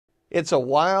It's a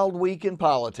wild week in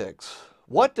politics.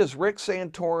 What does Rick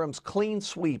Santorum's clean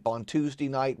sweep on Tuesday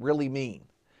night really mean?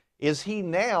 Is he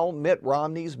now Mitt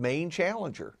Romney's main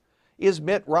challenger? Is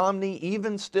Mitt Romney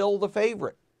even still the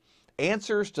favorite?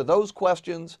 Answers to those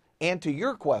questions and to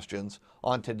your questions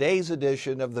on today's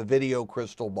edition of the Video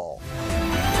Crystal Ball.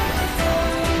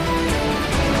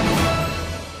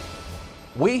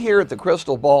 We here at the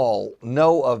Crystal Ball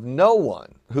know of no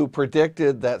one who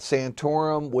predicted that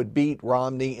Santorum would beat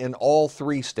Romney in all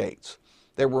three states.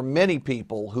 There were many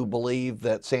people who believed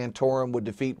that Santorum would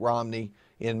defeat Romney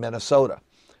in Minnesota.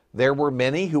 There were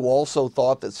many who also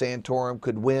thought that Santorum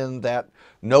could win that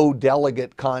no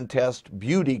delegate contest,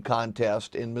 beauty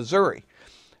contest in Missouri.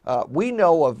 We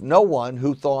know of no one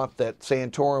who thought that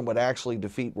Santorum would actually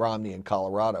defeat Romney in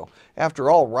Colorado. After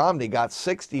all, Romney got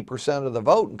 60% of the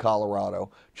vote in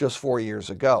Colorado just 4 years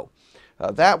ago.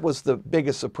 That was the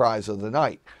biggest surprise of the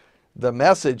night. The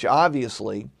message,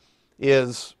 obviously,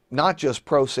 is not just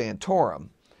pro-Santorum.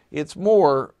 It's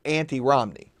more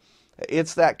anti-Romney.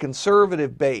 It's that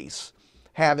conservative base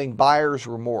having buyer's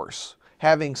remorse,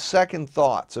 having second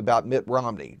thoughts about Mitt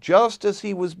Romney, just as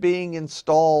he was being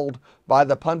installed by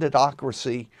the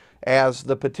punditocracy as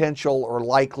the potential or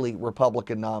likely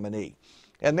Republican nominee.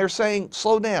 And they're saying,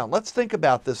 slow down, let's think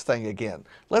about this thing again.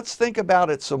 Let's think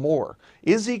about it some more.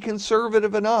 Is he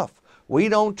conservative enough? We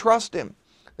don't trust him.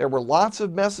 There were lots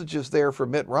of messages there for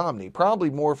Mitt Romney, probably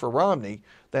more for Romney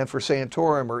than for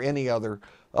Santorum or any other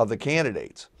of the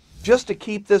candidates. Just to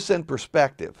keep this in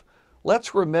perspective,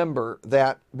 let's remember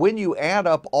that when you add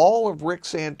up all of Rick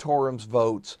Santorum's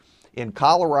votes in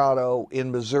Colorado,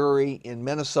 in Missouri, in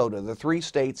Minnesota, the three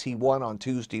states he won on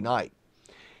Tuesday night,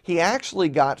 he actually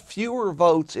got fewer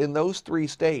votes in those three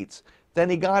states than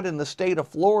he got in the state of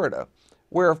Florida,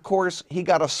 where, of course, he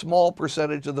got a small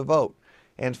percentage of the vote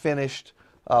and finished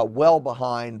well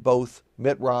behind both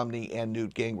Mitt Romney and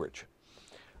Newt Gingrich.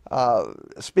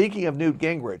 Speaking of Newt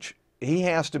Gingrich, he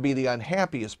has to be the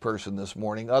unhappiest person this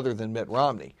morning other than Mitt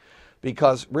Romney,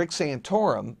 because Rick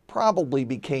Santorum probably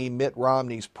became Mitt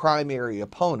Romney's primary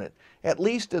opponent, at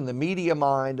least in the media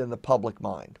mind and the public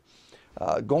mind.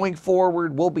 Going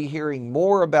forward, we'll be hearing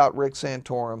more about Rick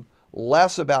Santorum,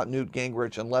 less about Newt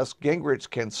Gingrich, unless Gingrich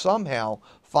can somehow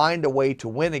find a way to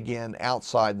win again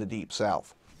outside the Deep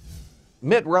South.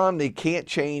 Mitt Romney can't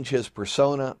change his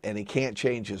persona and he can't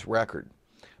change his record.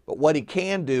 But what he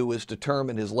can do is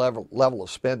determine his level of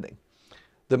spending.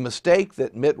 The mistake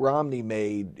that Mitt Romney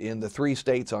made in the three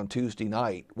states on Tuesday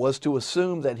night was to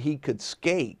assume that he could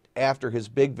skate after his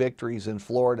big victories in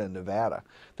Florida and Nevada,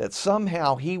 that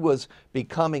somehow he was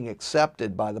becoming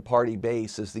accepted by the party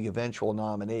base as the eventual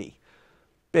nominee.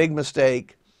 Big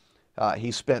mistake.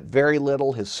 He spent very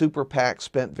little. His super PAC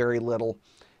spent very little.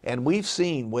 And we've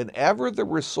seen whenever the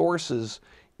resources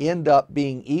end up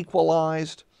being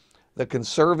equalized, the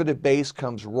conservative base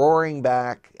comes roaring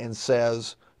back and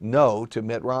says no to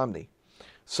Mitt Romney.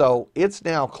 So it's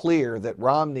now clear that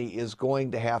Romney is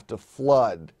going to have to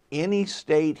flood any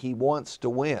state he wants to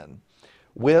win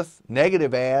with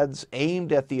negative ads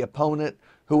aimed at the opponent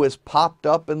who has popped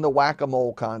up in the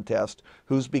whack-a-mole contest,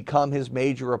 who's become his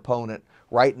major opponent.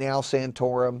 Right now,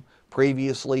 Santorum,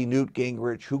 previously Newt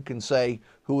Gingrich. Who can say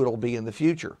who it'll be in the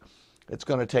future? It's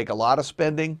going to take a lot of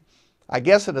spending. I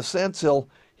guess in a sense he'll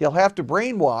have to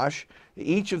brainwash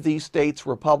each of these states'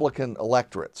 Republican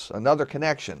electorates, another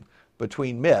connection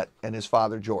between Mitt and his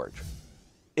father George.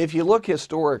 If you look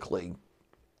historically,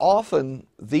 often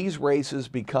these races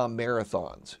become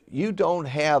marathons. You don't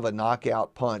have a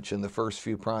knockout punch in the first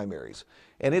few primaries.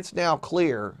 And it's now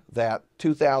clear that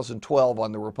 2012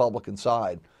 on the Republican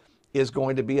side is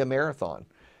going to be a marathon.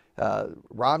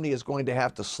 Romney is going to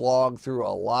have to slog through a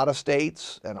lot of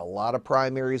states and a lot of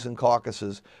primaries and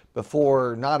caucuses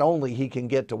before not only he can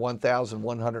get to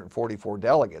 1,144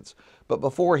 delegates, but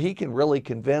before he can really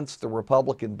convince the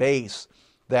Republican base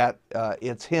that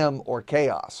it's him or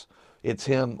chaos. It's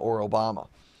him or Obama.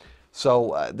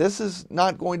 So this is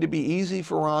not going to be easy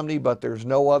for Romney, but there's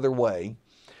no other way.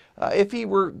 If he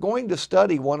were going to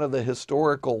study one of the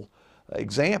historical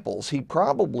examples, he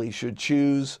probably should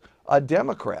choose a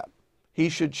Democrat. He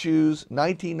should choose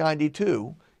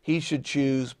 1992. He should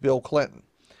choose Bill Clinton.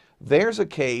 There's a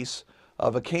case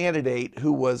of a candidate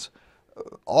who was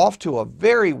off to a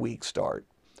very weak start,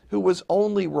 who was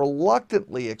only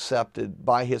reluctantly accepted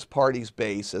by his party's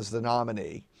base as the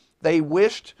nominee. They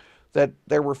wished that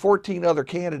there were 14 other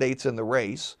candidates in the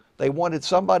race. They wanted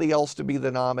somebody else to be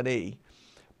the nominee.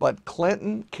 But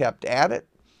Clinton kept at it.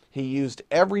 He used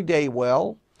every day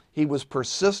well. He was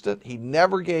persistent. He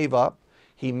never gave up.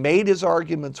 He made his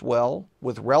arguments well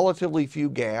with relatively few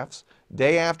gaffes,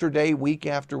 day after day, week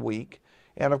after week.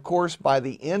 And of course, by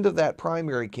the end of that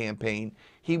primary campaign,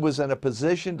 he was in a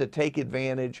position to take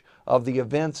advantage of the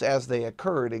events as they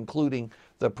occurred, including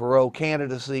the Perot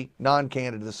candidacy,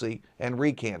 non-candidacy, and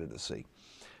recandidacy.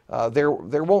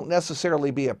 There won't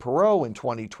necessarily be a Perot in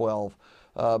 2012,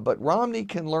 but Romney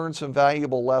can learn some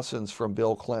valuable lessons from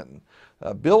Bill Clinton.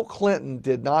 Bill Clinton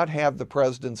did not have the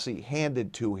presidency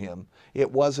handed to him.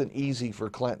 It wasn't easy for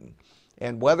Clinton.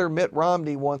 And whether Mitt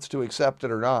Romney wants to accept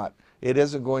it or not, it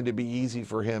isn't going to be easy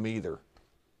for him either.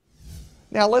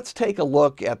 Now let's take a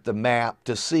look at the map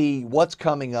to see what's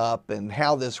coming up and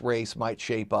how this race might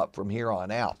shape up from here on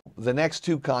out. The next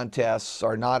two contests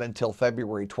are not until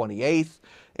February 28th,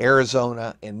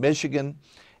 Arizona and Michigan,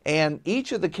 and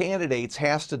each of the candidates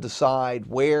has to decide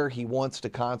where he wants to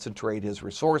concentrate his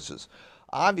resources.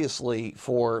 Obviously,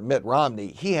 for Mitt Romney,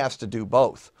 he has to do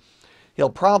both. He'll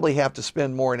probably have to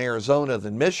spend more in Arizona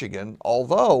than Michigan,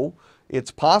 although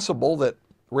it's possible that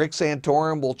Rick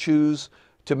Santorum will choose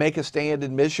to make a stand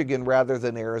in Michigan rather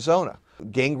than Arizona.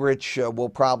 Gingrich will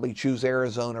probably choose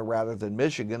Arizona rather than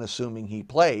Michigan, assuming he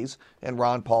plays, and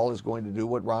Ron Paul is going to do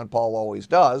what Ron Paul always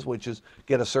does, which is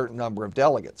get a certain number of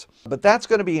delegates. But that's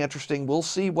going to be interesting. We'll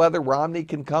see whether Romney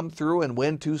can come through and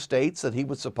win two states that he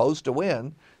was supposed to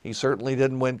win. He certainly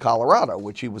didn't win Colorado,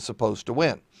 which he was supposed to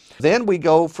win. Then we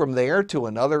go from there to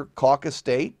another caucus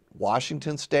state,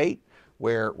 Washington State,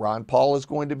 where Ron Paul is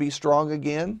going to be strong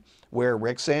again, where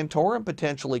Rick Santorum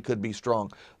potentially could be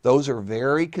strong. Those are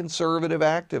very conservative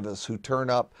activists who turn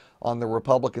up on the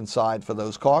Republican side for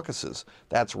those caucuses.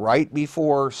 That's right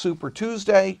before Super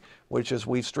Tuesday, which, as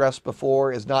we've stressed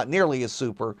before, is not nearly as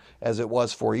super as it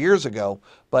was 4 years ago.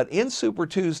 But in Super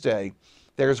Tuesday,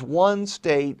 there's one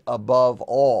state above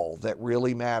all that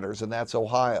really matters, and that's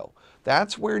Ohio.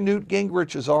 That's where Newt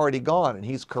Gingrich has already gone, and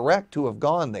he's correct to have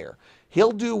gone there.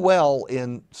 He'll do well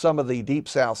in some of the Deep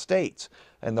South states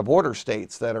and the border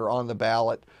states that are on the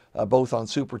ballot, both on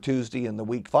Super Tuesday and the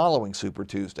week following Super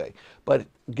Tuesday. But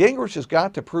Gingrich has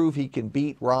got to prove he can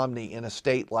beat Romney in a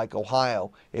state like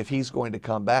Ohio if he's going to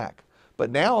come back.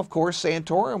 But now, of course,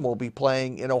 Santorum will be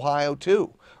playing in Ohio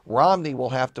too. Romney will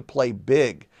have to play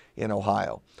big in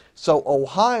Ohio. So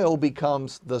Ohio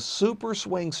becomes the super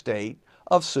swing state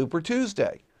of Super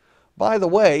Tuesday. By the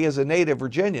way, as a native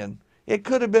Virginian, it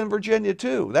could have been Virginia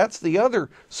too. That's the other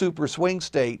super swing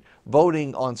state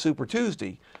voting on Super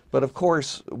Tuesday. But of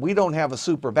course, we don't have a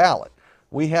super ballot.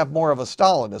 We have more of a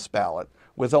Stalinist ballot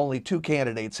with only two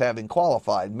candidates having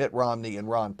qualified, Mitt Romney and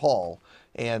Ron Paul.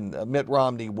 And Mitt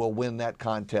Romney will win that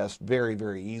contest very,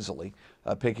 very easily,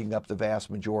 picking up the vast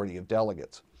majority of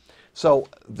delegates. So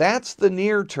that's the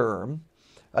near term.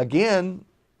 Again,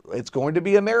 it's going to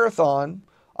be a marathon.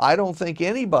 I don't think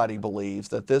anybody believes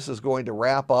that this is going to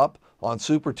wrap up on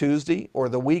Super Tuesday or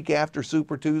the week after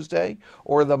Super Tuesday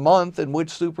or the month in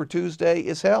which Super Tuesday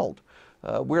is held.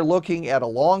 We're looking at a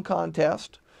long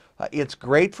contest. It's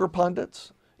great for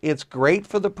pundits. It's great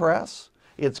for the press.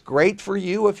 It's great for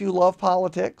you if you love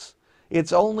politics.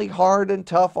 It's only hard and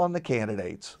tough on the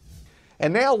candidates.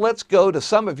 And now let's go to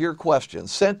some of your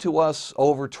questions sent to us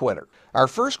over Twitter. Our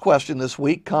first question this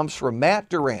week comes from Matt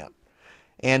Durant,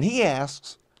 and he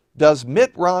asks, does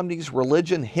Mitt Romney's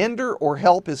religion hinder or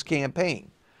help his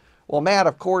campaign? Well, Matt,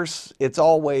 of course, it's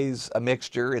always a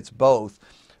mixture. It's both.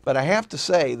 But I have to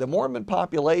say, the Mormon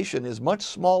population is much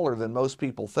smaller than most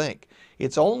people think.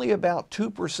 It's only about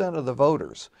 2% of the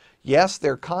voters. Yes,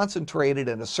 they're concentrated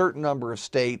in a certain number of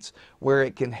states where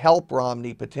it can help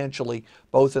Romney potentially,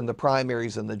 both in the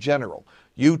primaries and the general.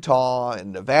 Utah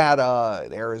and Nevada,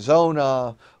 and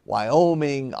Arizona,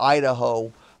 Wyoming,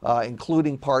 Idaho,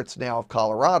 including parts now of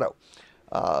Colorado.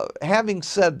 Having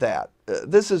said that,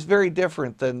 this is very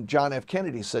different than John F.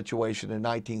 Kennedy's situation in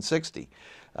 1960.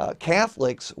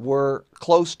 Catholics were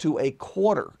close to a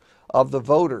quarter of the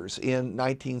voters in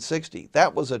 1960.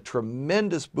 That was a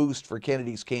tremendous boost for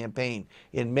Kennedy's campaign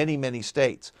in many, many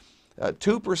states.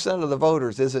 2% of the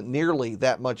voters isn't nearly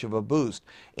that much of a boost.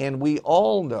 And we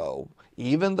all know,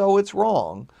 even though it's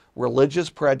wrong, religious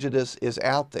prejudice is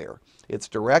out there. It's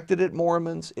directed at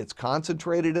Mormons. It's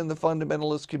concentrated in the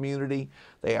fundamentalist community.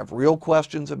 They have real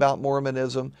questions about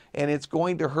Mormonism, and it's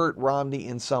going to hurt Romney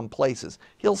in some places.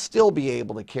 He'll still be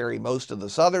able to carry most of the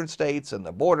southern states and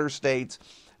the border states,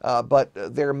 but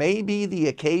there may be the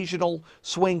occasional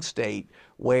swing state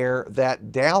where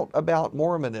that doubt about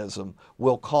Mormonism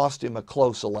will cost him a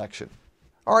close election.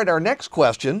 All right, our next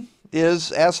question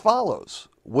is as follows.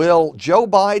 Will Joe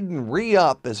Biden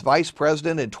re-up as vice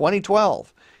president in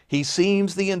 2012? He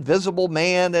seems the invisible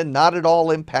man and not at all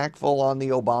impactful on the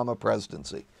Obama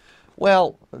presidency.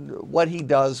 Well, what he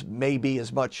does may be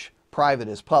as much private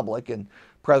as public, and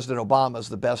President Obama is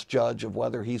the best judge of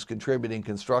whether he's contributing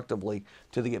constructively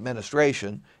to the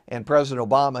administration, and President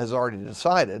Obama has already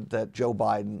decided that Joe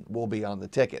Biden will be on the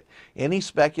ticket. Any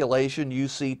speculation you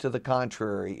see to the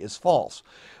contrary is false.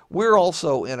 We're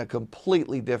also in a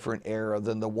completely different era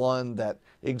than the one that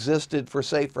existed for,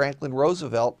 say, Franklin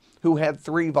Roosevelt, who had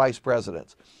 3 vice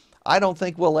presidents. I don't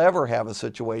think we'll ever have a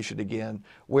situation again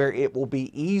where it will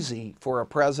be easy for a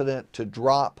president to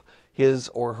drop his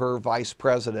or her vice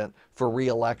president for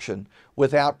re-election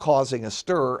without causing a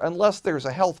stir, unless there's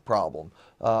a health problem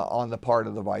on the part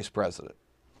of the vice president.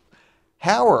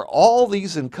 How are all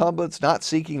these incumbents not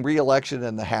seeking re-election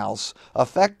in the House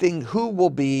affecting who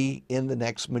will be in the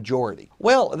next majority?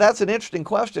 Well, that's an interesting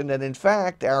question, and in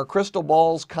fact, our Crystal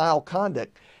Ball's Kyle Condick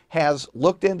has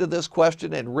looked into this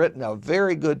question and written a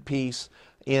very good piece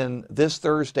in this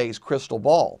Thursday's Crystal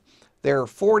Ball. There are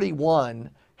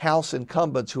 41 House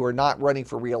incumbents who are not running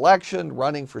for re-election,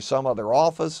 running for some other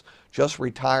office, just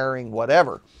retiring,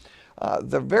 whatever.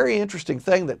 The very interesting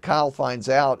thing that Kyle finds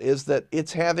out is that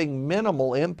it's having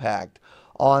minimal impact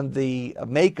on the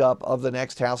makeup of the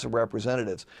next House of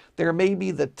Representatives. There may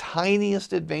be the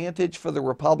tiniest advantage for the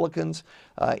Republicans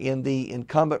in the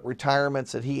incumbent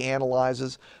retirements that he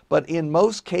analyzes, but in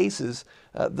most cases,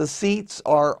 the seats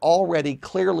are already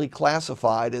clearly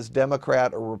classified as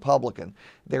Democrat or Republican.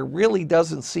 There really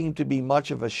doesn't seem to be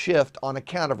much of a shift on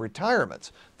account of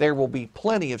retirements. There will be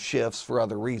plenty of shifts for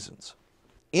other reasons.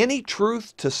 Any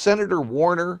truth to Senator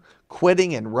Warner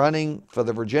quitting and running for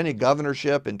the Virginia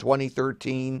governorship in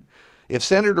 2013? If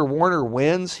Senator Warner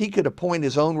wins, he could appoint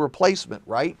his own replacement,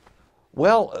 right?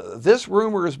 Well, this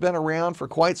rumor has been around for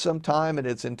quite some time, and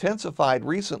it's intensified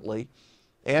recently.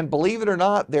 And believe it or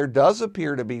not, there does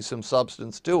appear to be some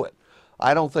substance to it.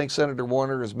 I don't think Senator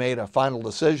Warner has made a final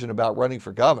decision about running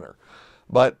for governor,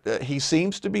 but he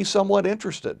seems to be somewhat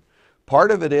interested.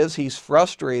 Part of it is he's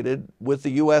frustrated with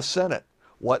the U.S. Senate.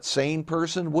 What sane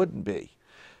person wouldn't be?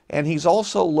 And he's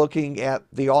also looking at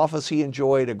the office he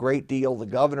enjoyed a great deal, the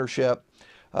governorship,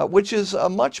 which is a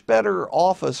much better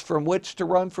office from which to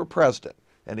run for president,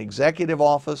 an executive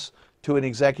office to an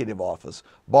executive office,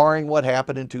 barring what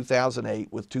happened in 2008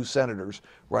 with 2 senators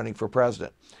running for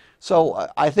president. So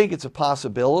I think it's a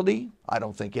possibility. I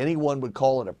don't think anyone would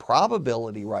call it a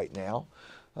probability right now.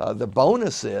 The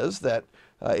bonus is that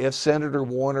if Senator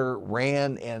Warner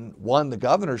ran and won the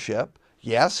governorship,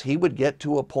 yes, he would get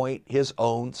to appoint his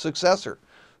own successor.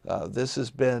 This has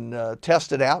been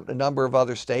tested out in a number of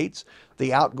other states.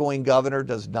 The outgoing governor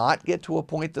does not get to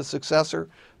appoint the successor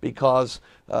because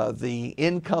the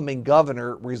incoming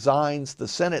governor resigns the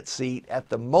Senate seat at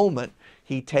the moment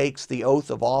he takes the oath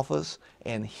of office,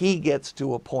 and he gets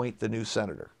to appoint the new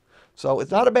senator. So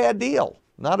it's not a bad deal.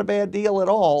 Not a bad deal at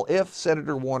all if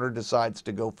Senator Warner decides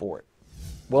to go for it.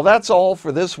 Well, that's all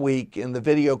for this week in the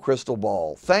Video Crystal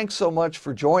Ball. Thanks so much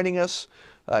for joining us.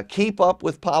 Keep up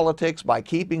with politics by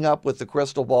keeping up with the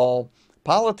Crystal Ball.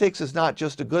 Politics is not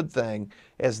just a good thing.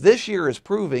 As this year is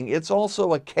proving, it's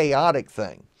also a chaotic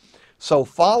thing. So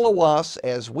follow us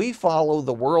as we follow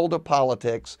the world of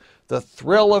politics, the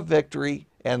thrill of victory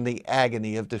and the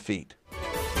agony of defeat.